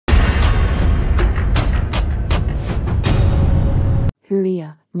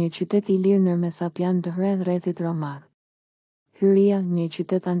Hyria, një qytet i lirë në Mesapian të Rrethit Romak. Hyria, një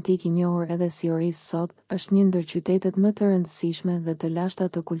qytet antik i njohur edhe si orisë sot, është një ndër qytetet më të rëndësishme dhe të lashta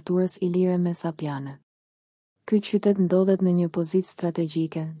të kulturës ilire mesapiane. Ky qytet ndodhet në një pozitë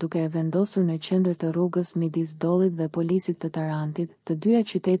strategjike, duke e vendosur në qendër të rrugës midis Dollit dhe Polisit të Tarantit, të dyja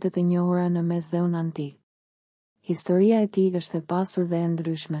qytetet e njohura në mesdheun antik. Historia e tij është e pasur dhe e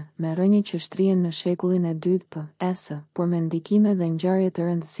ndryshme, me rrënjë që shtrihen në shekullin e dytë pjesë, por me ndikime dhe ngjarje të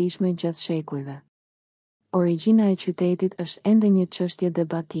rëndësishme gjatë shekujve. Origjina e qytetit është ende një çështje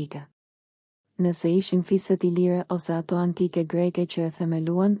debatike. Nëse ishin fiset ilire ose ato antike greke që e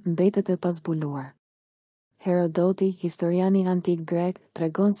themeluan, mbetet e pazbuluar. Herodoti, historiani antik grek,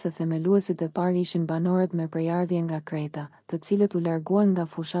 tregon se themeluesit e parë ishin banorët me prejardhje nga Kreta, të cilët u larguan nga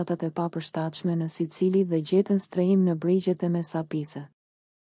fushatat e papërshtatshme në Sicili dhe gjetën strehim në brigjet e Mesapise.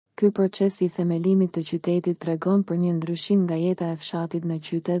 Ky proces i themelimit të qytetit tregon për një ndryshim nga jeta e fshatit në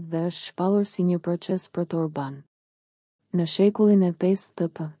qytet dhe është shpallur si një proces protourban. Në shekullin e 5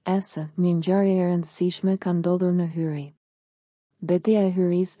 të pjesë, një ngjarje e rëndësishme ka ndodhur në Hyri. Betejë e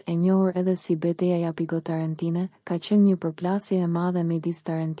Hyris, e njohur edhe si Betejë Japigo-Tarentine, ka qenë një përplasje e madhe midis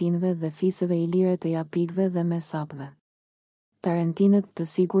tarentinëve dhe fisëve ilire të Japigëve dhe Mesapëve. Tarentinët, të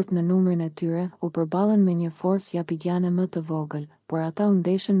sigurt në numrin e tyre, u përballën me një forcë japigiane më të vogël, por ata u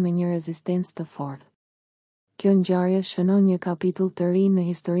ndeshën me një rezistencë të fortë. Kjo ngjarje shënon një kapitull të ri në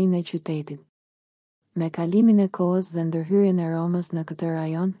historinë e qytetit. Me kalimin e kohës dhe ndërhyrjen e Romës në këtë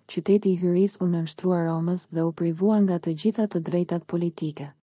rajon, qyteti i Hyris u nënshtrua Romës dhe u privua nga të gjitha të drejtat politike.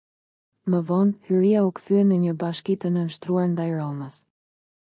 Më vonë, Hyria u kthye në një bashki të nënshtruar ndaj Romës.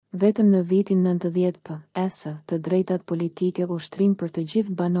 Vetëm në vitin 90 pjesë, të drejtat politike u shtrin për të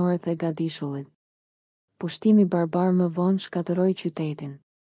gjithë banorët e Gadishullit. Pushtimi barbar më vonë shkatërroi qytetin.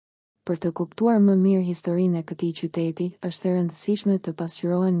 Për të kuptuar më mirë historinë e këtij qyteti, është e rëndësishme të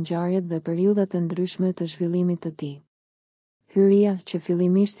pasqyrohen ngjarjet dhe periudhat e ndryshme të zhvillimit të tij. Hyria, që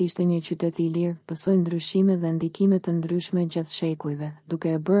fillimisht ishte një qytet i lirë, pësoi ndryshime dhe ndikime të ndryshme gjatë shekujve,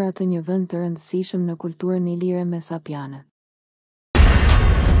 duke e bërë atë një vend të rëndësishëm në kulturën ilire mesapiane.